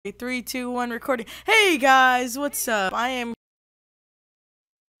Three, two, one, recording. Hey guys, what's up? I am.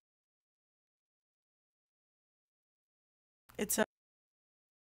 It's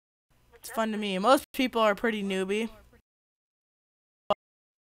it's fun to me. Most people are pretty newbie,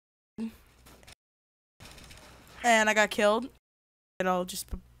 and I got killed. And I'll just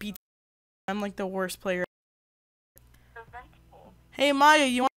beat. I'm like the worst player. Hey Maya,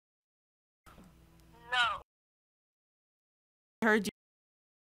 you want? No. I heard you.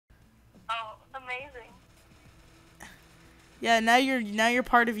 Oh, amazing. Yeah, now you're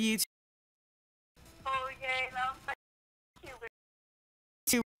part of YouTube. Oh, yay, now I'm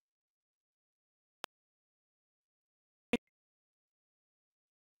cute.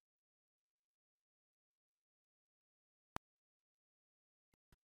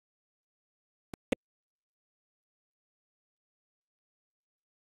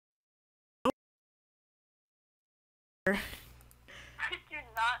 I do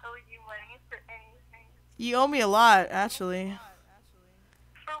not owe you money for anything. You owe me a lot, actually,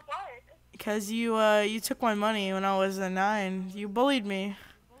 For what? because you took my money when I was a 9. You bullied me.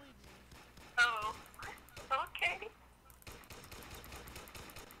 Oh, okay.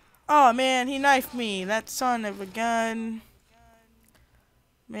 Oh man, he knifed me. That son of a gun.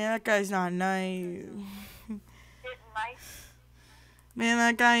 Man, that guy's not nice. It's nice. Man,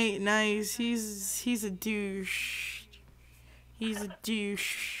 that guy ain't nice. He's a douche. He's a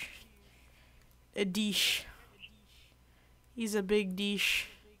douche. A dish. He's a big dish.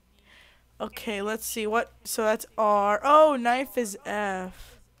 Okay, let's see what. So that's R. Oh, knife is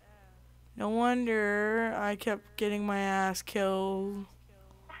F. No wonder I kept getting my ass killed.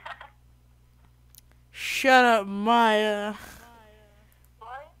 Shut up, Maya.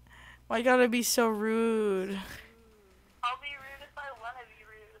 What? Why you gotta be so rude? I'll be rude if I want to be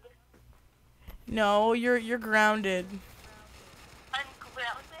rude. No, you're grounded. I'm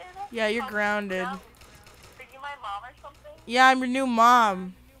grounded? Yeah, you're How grounded. Are you my mom or something? Yeah, I'm your new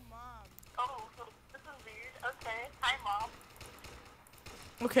mom. Oh, this is weird. Okay. Hi, Mom.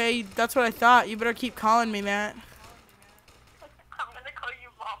 Okay, that's what I thought. You better keep calling me that. I'm gonna call you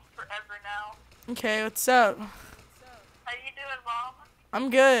Mom forever now. Okay, what's up? How you doing, Mom? I'm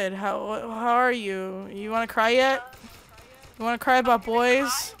good. How are you? You wanna cry yet? You wanna cry about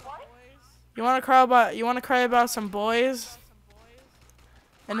boys? What? You wanna cry about some boys?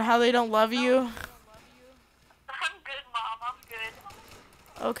 And how they don't love you? I'm good, Mom. I'm good.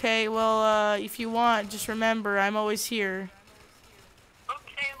 Okay, well, if you want, just remember, I'm always here.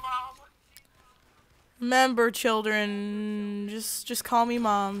 Okay, Mom. Remember, children, just call me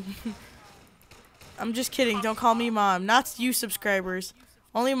Mom. I'm just kidding. Don't call me Mom. Not you, subscribers.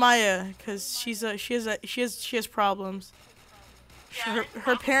 Only Maya, cause she has problems.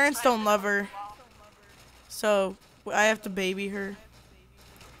 Her parents don't love her, so I have to baby her.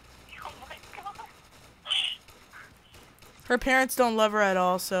 Oh my God. Her parents don't love her at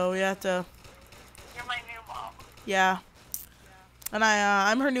all, so we have to. You're my new mom. Yeah. And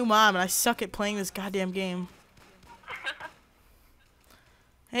I'm her new mom, and I suck at playing this goddamn game.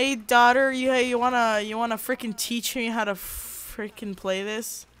 Hey, daughter, you wanna freaking teach me how to freaking play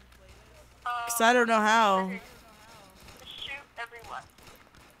this? Cause I don't know how. Just shoot everyone.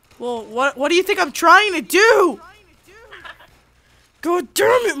 Well, what do you think I'm trying to do? God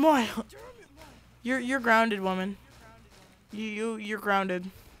damn it, Maya! You're grounded, woman. You're grounded.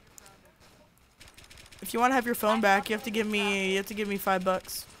 If you want to have your phone back, you have to give me $5.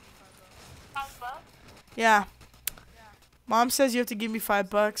 $5? Yeah. Mom says you have to give me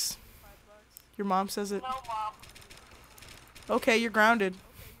 $5. Your mom says it. No, Mom. Okay, you're grounded.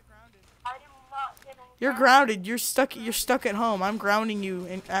 I am not getting You're grounded. You're stuck at home. I'm grounding you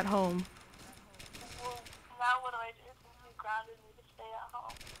at home. Well, now what do I do since you grounded me to stay at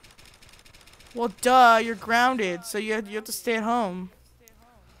home? Well, duh, you're grounded, so you have to stay at home.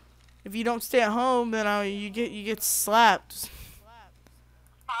 If you don't stay at home, then you get slapped.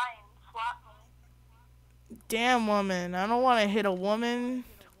 Fine, slap me. Damn, woman. I don't want to hit a woman.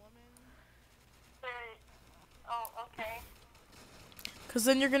 Oh, okay. Cause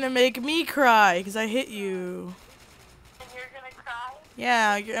then you're gonna make me cry, cause I hit you. And you're gonna cry?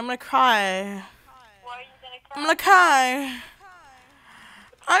 Yeah, I'm gonna cry. Why are you gonna cry? I'm gonna cry.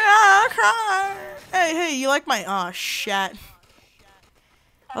 I gotta cry. Hey, you like my shit.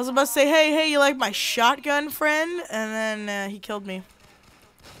 I was about to say, hey, you like my shotgun friend? And then he killed me.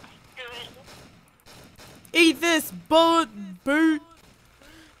 Good. Eat this, bullet boot.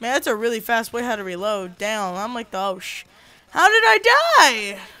 Man, that's a really fast way how to reload. Damn, I'm like the how did I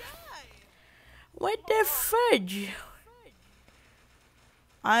die? What the fudge?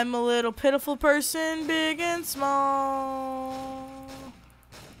 I'm a little pitiful person, big and small.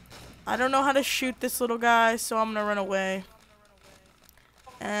 I don't know how to shoot this little guy, so I'm gonna run away.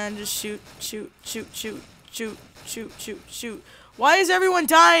 And just shoot, shoot, shoot, shoot, shoot, shoot, shoot, shoot. Why is everyone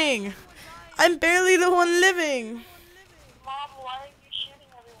dying? I'm barely the one living. Mom, why are you shooting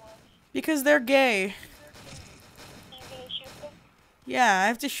everyone? Because they're gay. Are you gonna shoot them? Yeah, I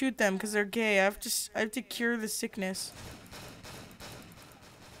have to shoot them because they're gay. I have to cure the sickness.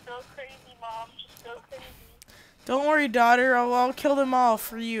 Go crazy, Mom. Just go crazy. Don't worry, daughter. I'll kill them all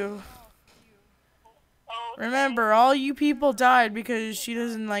for you. Oh, okay. Remember, all you people died because she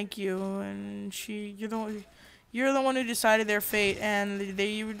doesn't like you, and you're the one who decided their fate, and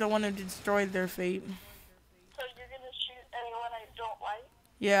you were the one who destroyed their fate. So you're gonna shoot anyone I don't like?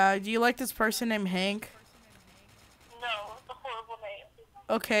 Yeah. Do you like this person named Hank? No, it's a horrible name.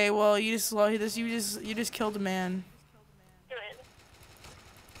 Okay. Well, you just killed a man, Good.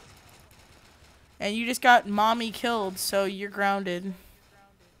 and you just got mommy killed, so you're grounded.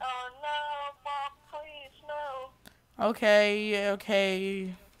 Oh no, Mom, please, no. Okay.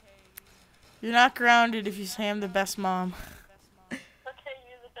 Okay. You're not grounded if you say I'm the best mom. Okay,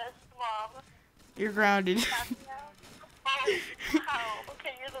 you're the best mom. You're grounded. Happy now? Oh, how?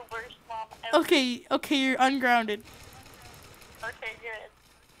 Okay, you're the worst mom ever. Okay, you're ungrounded. Okay, good.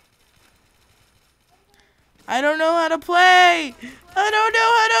 I don't know how to play. I don't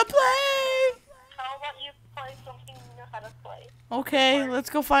know how to play. How about you play something you know how to play? Okay, let's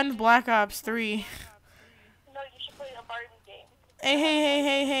go find Black Ops 3. No, you should play a Barbie game.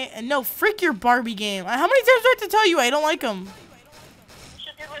 Hey. No, frick your Barbie game. How many times do I have to tell you I don't like them? You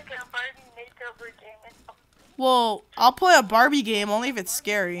should do like a Barbie makeover game or something. Well, I'll play a Barbie game only if it's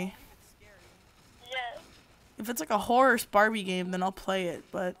scary. Yes. If it's like a horror Barbie game, then I'll play it.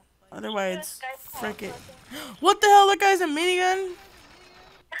 But otherwise, frick it. What the hell? That guy's a minigun?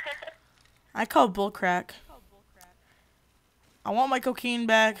 I call bullcrack. I want my cocaine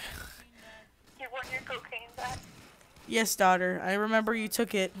back. You want your cocaine back? Yes, daughter. I remember you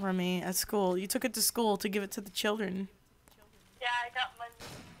took it from me at school. You took it to school to give it to the children. Yeah, I got money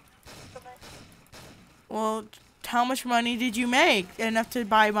from it. Well, how much money did you make? Enough to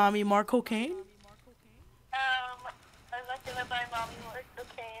buy mommy more cocaine? I'm not gonna buy mommy more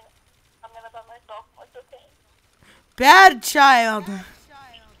cocaine. I'm gonna buy myself more cocaine. Bad child.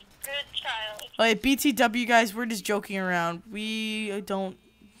 Good child. Wait, BTW guys, we're just joking around. We're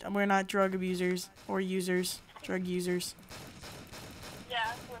not drug abusers or drug users.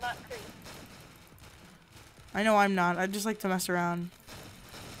 Yeah, we're not crazy. I know I'm not. I just like to mess around.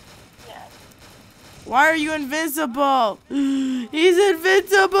 Yeah. Why are you invincible? He's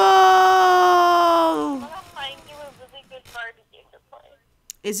invincible! I'm gonna find you a really good Barbie game to play.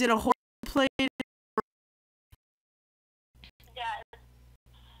 Is it a horror play? Yeah, it's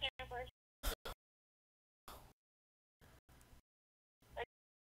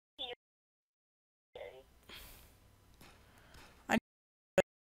super scary.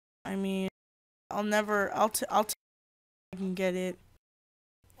 I mean, I can get it.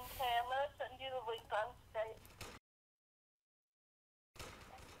 Okay, I'm gonna send you the link on Skype.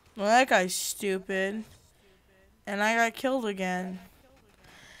 Well, that guy's stupid. And I got killed again.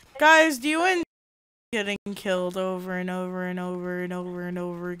 Guys, do you enjoy getting killed over and over and over and over and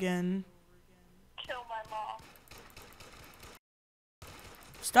over again? Kill my mom.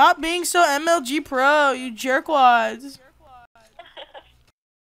 Stop being so MLG pro, you jerkwads.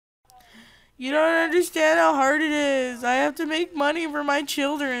 You don't understand how hard it is. I have to make money for my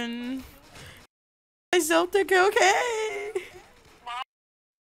children. Myself to cocaine. Mom,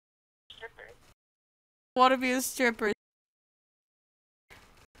 stripper. I want to be a stripper.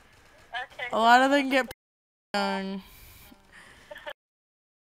 Okay. A lot of them get young.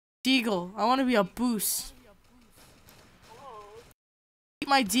 Deagle. I want to be a boost. Ooh. Eat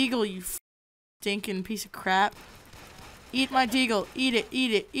my deagle, you stinking piece of crap. Eat my deagle. Eat it,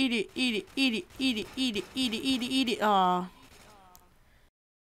 eat it, eat it, eat it, eat it, eat it, eat it, eat it, eat it, eat it. Aw.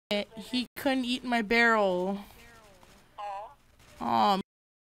 He couldn't eat my barrel. Aw. Aw,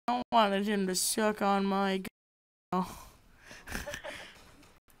 I wanted him to suck on my girl.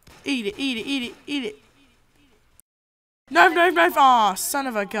 Eat it, eat it, eat it, eat it. Knife, knife, knife. Aw, son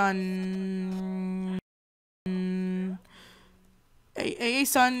of a gun. Hey,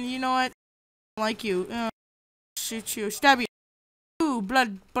 son, you know what? I like you. Shoot you. Stab you. Ooh,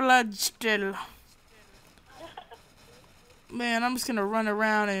 blood still. Man, I'm just gonna run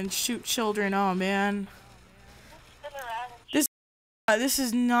around and shoot children. Oh, man. Spin around and This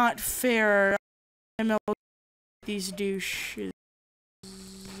is not fair. ML these douches.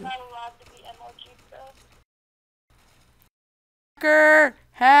 not allowed to be MLG pro.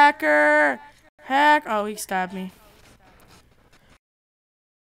 Hacker! Oh, he stabbed me.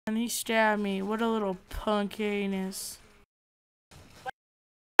 And he stabbed me. What a little punk anus.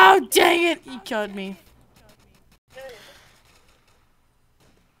 Oh, dang it! He killed me.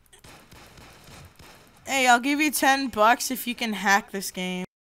 Hey, I'll give you $10 if you can hack this game.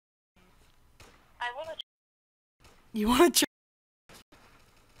 I wanna. You wanna try?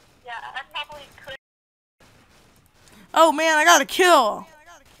 Yeah, I probably could. Oh man, I got a kill!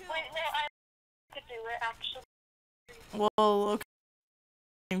 Wait, no, I could do it actually. Well, okay.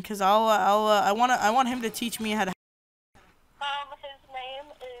 Because I want him to teach me how to. His name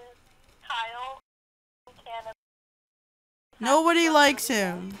is Kyle from Canada. Nobody likes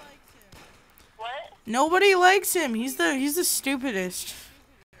him. What? Nobody likes him. He's the stupidest.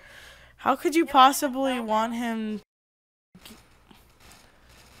 How could you possibly want him?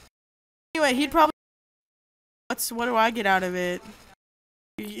 Anyway, he'd probably. What do I get out of it?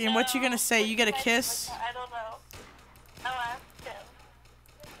 And what you gonna say? You get a kiss? I don't know. I'll ask him.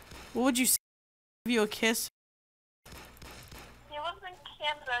 What would you say? Give you a kiss? He lives in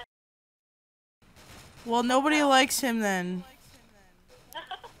Canada. Well, nobody likes him then.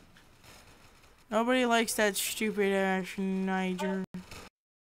 Nobody likes that stupid ass Niger.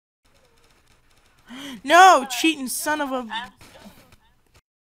 No, cheating son of a.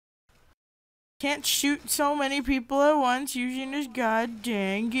 Can't shoot so many people at once using this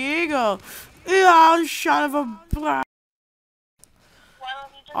goddamn giggle. Yeah, son of a.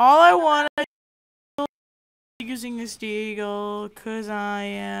 All I want is using this deagle, 'cause I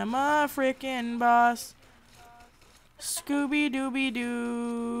am a freaking boss. Scooby Dooby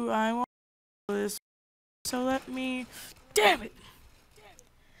Doo. I want this. So let me. Damn it!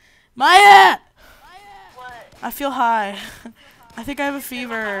 Maya! What? I feel high. I think I have a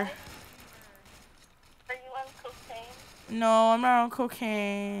fever. Are you on cocaine? No, I'm not on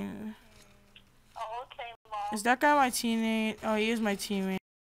cocaine. Oh, okay, Mom. Is that guy my teammate? Oh, he is my teammate.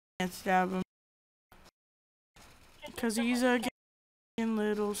 I can't stab him. Because he's a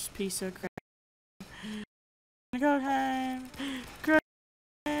little piece of crap. Cocaine.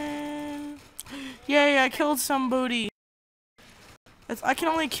 Cocaine. Yay, I killed some booty. I can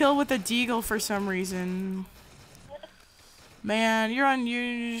only kill with a deagle for some reason. Man, you're on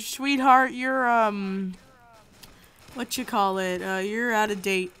your sweetheart. You're what you call it? You're out of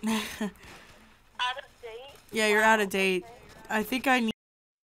date. Out of date? Yeah, you're out of date. Okay. I think I need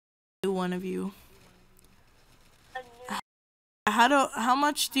one of you. How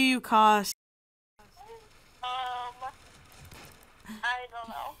much do you cost? I don't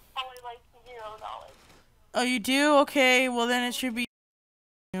know. Probably like $0. Oh, you do? Okay, well then it should be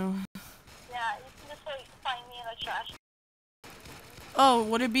you. Yeah, you can just like find me in a trash. Oh,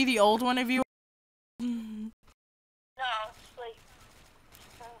 would it be the old one of you? No, it's like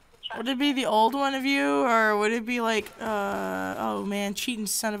the trash. Would it be the old one of you, or would it be like, oh man, cheating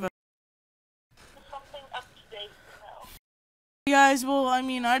son of a. Something up to date, you know. You guys, well, I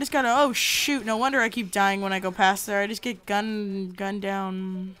mean, I just gotta. Oh shoot! No wonder I keep dying when I go past there. I just get gunned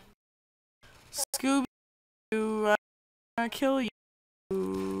down. Scooby, I kill you,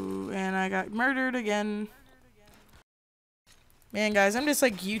 and I got murdered again. Man, guys, I'm just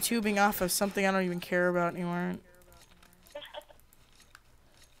like YouTubing off of something I don't even care about anymore.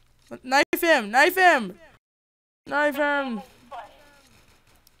 Knife him! Knife him! Knife him!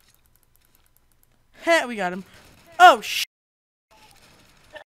 Heh, we got him. Oh sh!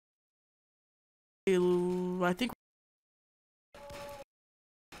 I think.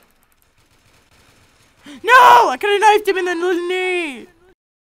 No! I could have knifed him in the knee!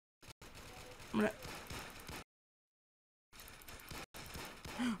 I'm gonna...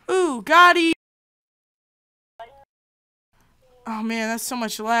 Ooh, got him! Oh man, that's so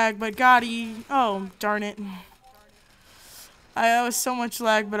much lag, but got him. Oh, darn it. I was so much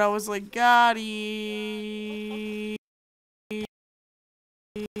lag, but I was like, got him.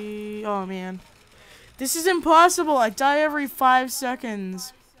 Oh man. This is impossible. I die every 5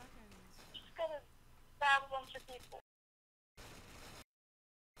 seconds. Just gonna stab a bunch of people.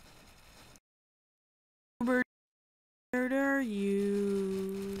 Murder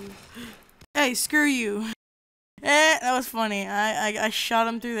you. Hey, screw you. That was funny. I shot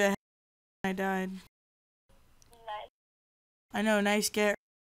him through the head and I died. Nice. I know, nice get.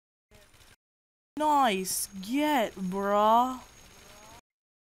 Nice get, brah.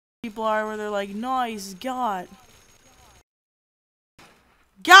 People are where they're like, nice got.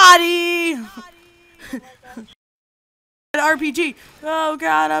 Got-y! RPG. Oh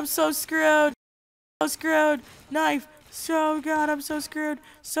god, I'm so screwed. So screwed. Knife. So god, I'm so screwed.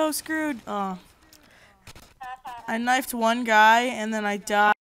 So screwed. Oh. I knifed one guy and then I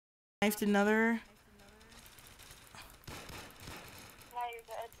died. Knifed another. Now you're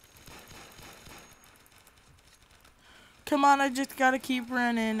dead. Come on, I just gotta keep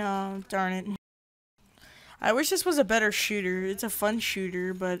running. Oh, darn it. I wish this was a better shooter. It's a fun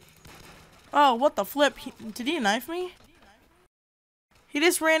shooter, but... Oh, what the flip? Did he knife me? He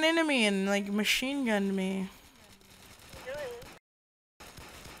just ran into me and, like, machine gunned me.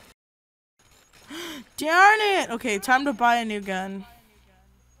 Darn it! Okay, time to buy a new gun.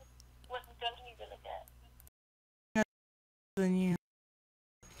 What gun are you gonna get? Than you.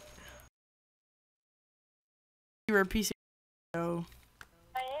 You're a piece of...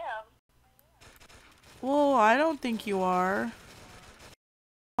 I am. Well, I don't think you are.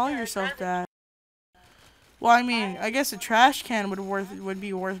 Call yourself that. Well, I mean, I guess a trash can would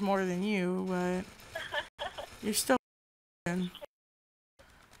be worth more than you, but you're still.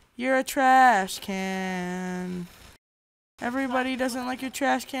 You're a trash can. Everybody doesn't like your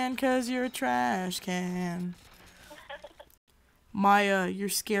trash can because you're a trash can. Maya, you're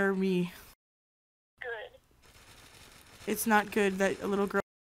scaring me. Good. It's not good that a little girl.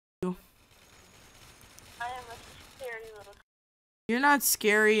 I am a scary little. You're not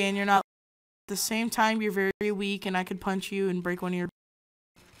scary, and you're not. At the same time, you're very weak, and I could punch you and break one of your.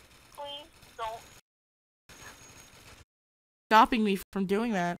 Please don't. Stopping me from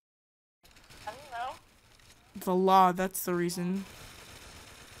doing that. I don't know. The law, that's the reason.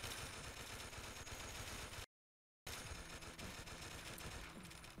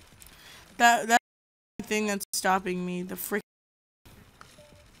 That's the thing that's stopping me, the frick.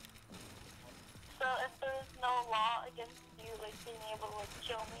 So if there's no law against you, like, being able to, like,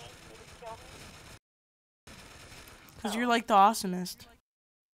 kill me, you would kill me? Because you're like the awesomest.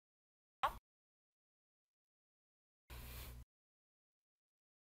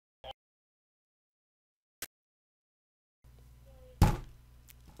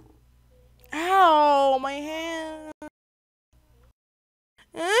 Ow, my hand.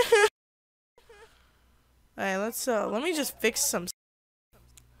 Alright, let me just fix some.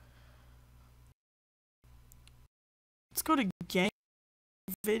 Let's go to gang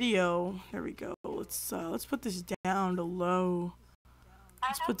video. There we go. Let's put this down to low.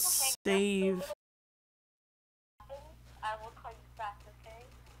 Let's put save. I will call you back, okay?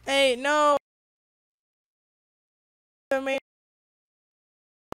 Hey, no.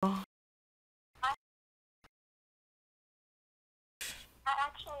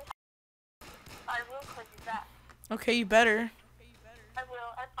 I will call you back. Okay, you better. I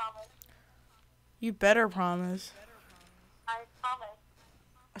will, I promise. You better promise. I promise.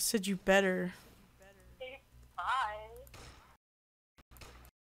 I said you better. Bye.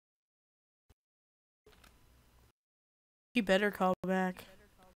 You better call back.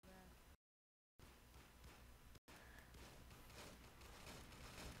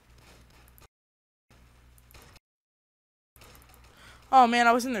 Oh man,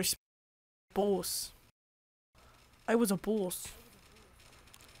 I was in their boss. I was a boss.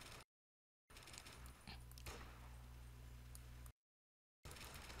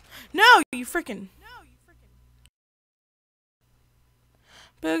 No, you freaking.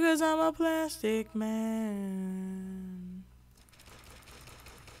 Because I'm a plastic man.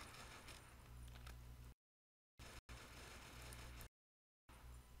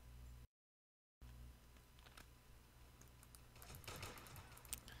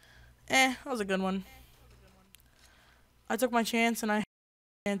 That was a good one. I took my chance and I had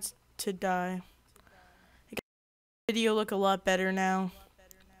a chance to die. It got the video look a lot better now.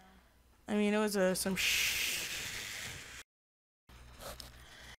 I mean, it was some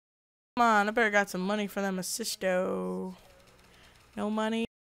Come on, I better got some money for them assisto. No money.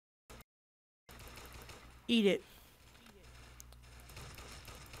 Eat it.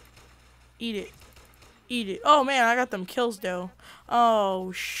 Eat it. Eat it. Oh man, I got them kills though.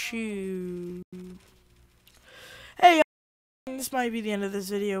 Oh shoot. Hey, this might be the end of this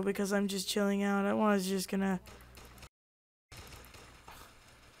video because I'm just chilling out. I was just gonna.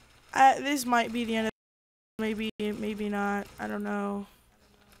 This might be the end of. Maybe not. I don't know.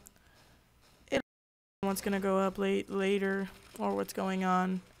 What's gonna go up later or what's going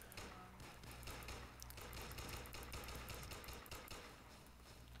on.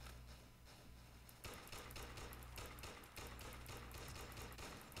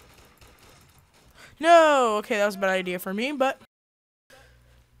 No! Okay, that was a bad idea for me, but...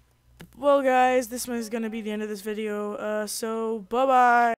 Well, guys, this is gonna be the end of this video, so bye-bye!